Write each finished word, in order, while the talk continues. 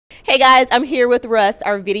Hey guys, I'm here with Russ,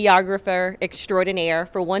 our videographer extraordinaire.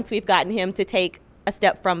 For once, we've gotten him to take a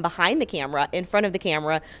step from behind the camera, in front of the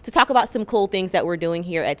camera, to talk about some cool things that we're doing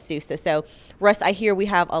here at SUSE. So, Russ, I hear we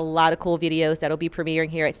have a lot of cool videos that'll be premiering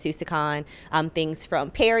here at SUSECON. Things from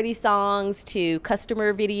parody songs to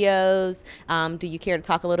customer videos. Do you care to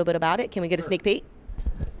talk a little bit about it? Can we get a sneak peek?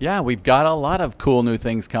 Yeah, we've got a lot of cool new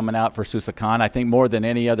things coming out for SUSECON. I think more than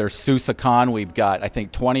any other SUSECON, we've got, I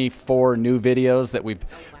think, 24 new videos that we've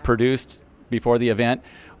produced before the event.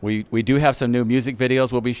 We do have some new music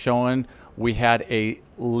videos we'll be showing. We had a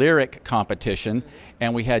lyric competition,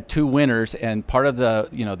 and we had 2 winners, and part of the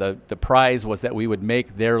the prize was that we would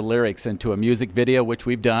make their lyrics into a music video, which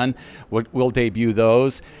we've done. We'll debut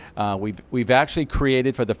those. We've actually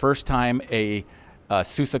created for the first time a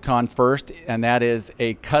SUSECON first, and that is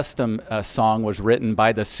a custom song was written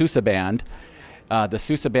by the SUSE band. The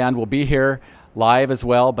SUSE band will be here live as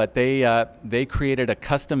well, but they created a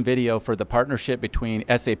custom video for the partnership between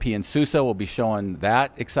SAP and SUSE. We'll be showing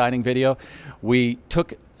that exciting video. We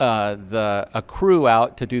took a crew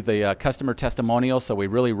out to do the customer testimonial, so we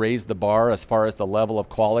really raised the bar as far as the level of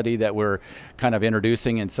quality that we're kind of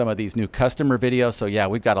introducing in some of these new customer videos. So yeah,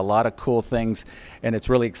 we've got a lot of cool things, and it's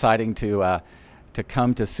really exciting to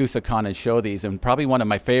come to SUSECON and show these. And probably one of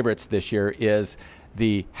my favorites this year is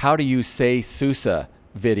the How Do You Say SUSE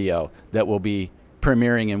video that will be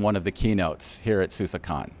premiering in one of the keynotes here at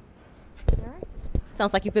SUSECON.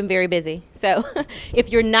 Sounds like you've been very busy. So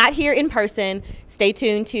if you're not here in person, stay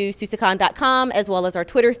tuned to SUSECON.com as well as our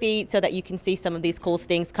Twitter feed so that you can see some of these cool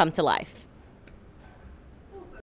things come to life.